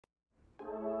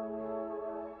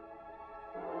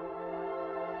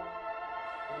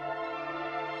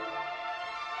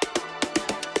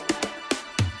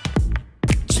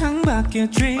밖에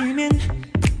dreaming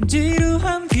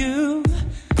지루한 뷰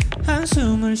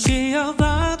한숨을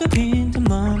쉬어봐도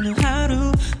빈틈없는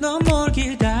하루 너 뭘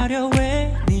기다려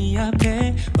왜 네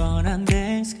앞에 뻔한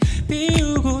데스크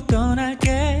비우고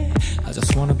떠날게 I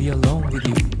just wanna be alone with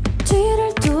you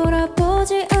뒤를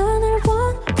돌아보지 않을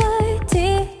one way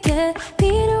ticket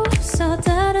필요 없어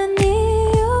다른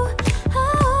이유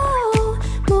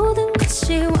모든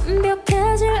것이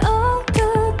완벽해질 all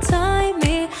good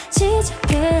timing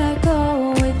시작해 I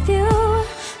go with you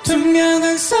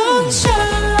투명한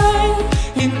sunshine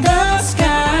in the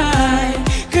sky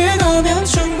그거면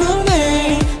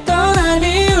충분해 떠날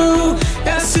이유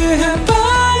따스한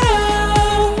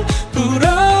바람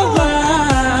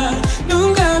불어와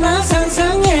눈 감아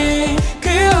상상해 그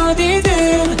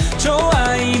어디든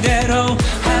좋아 이대로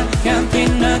하얀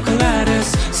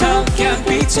피나콜라다스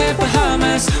석양빛의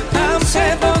바하마스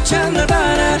밤새 벅찬 널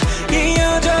바라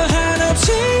이어져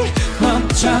한없이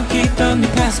멈춰있던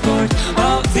네 passport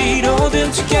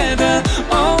어디로든 together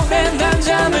오랜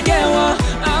단잠을 깨워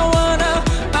I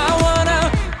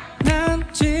wanna 난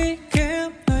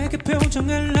지금 너에게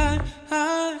표정을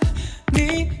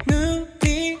네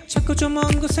눈이 자꾸 저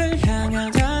먼 곳을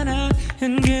향하잖아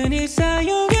은근히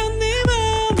쌓여간 네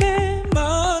맘에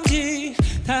먼지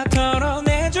다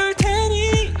털어내줄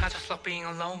테니 I just love being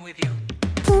alone with you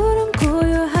푸른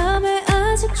고요함에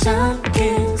아직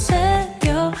잠긴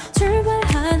새벽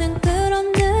출발하는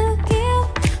그런 느낌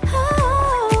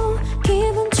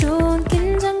기분 좋은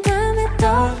긴장감에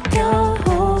떨려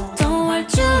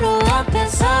호동활주로 앞에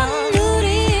선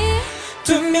우리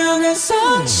투명한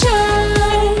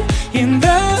sunshine in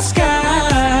the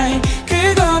sky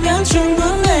그거면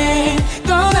충분해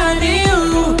떠날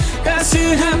이유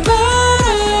따스한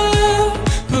바람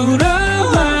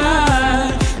불어와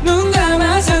눈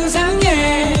감아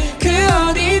상상해 그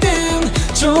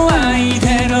어디든 좋아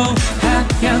이대로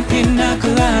하얀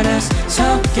피나콜라다스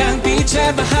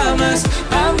석양빛의 바하마스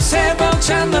밤새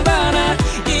벅찬 널 바라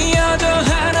이어져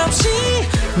한없이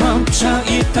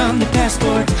멈춰있던 네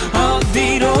passport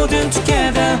어디로든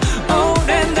together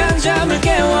오랜 단잠을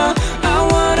깨워 I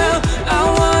wanna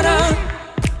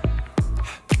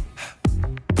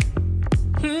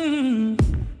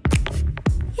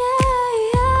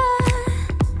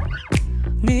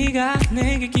네가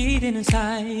내게 기대는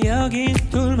사이 여긴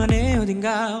둘만의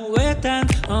어딘가 외딴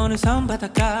어느 섬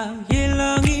바닷가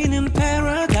일렁이는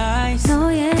paradise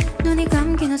너의 눈이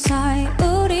감기는 사이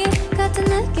우리 같은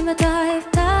느낌의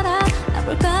dive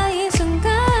따라가볼까 이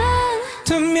순간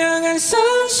투명한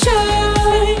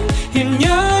sunshine in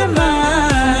your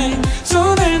mind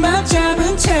손을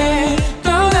맞잡은 채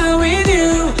떠나 with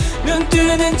you 눈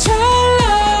뜨는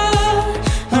찰나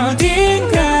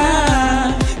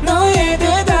어딘가 너의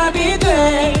대답이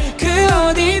돼 그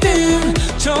어디든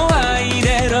좋아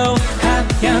이대로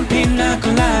하얀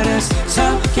피나콜라다스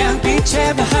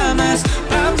석양빛의 바하마스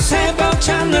밤새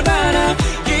벅찬 널 바라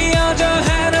이어져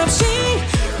한없이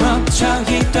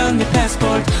멈춰있던 네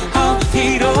passport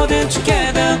어디로든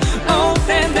together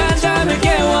오랜 단잠을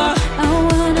깨워 I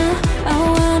wanna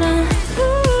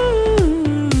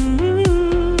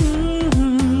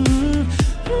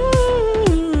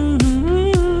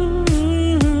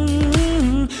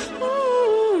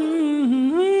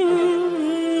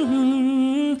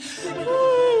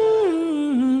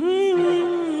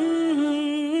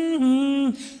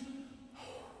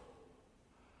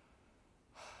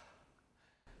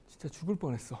진짜 죽을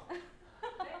뻔했어.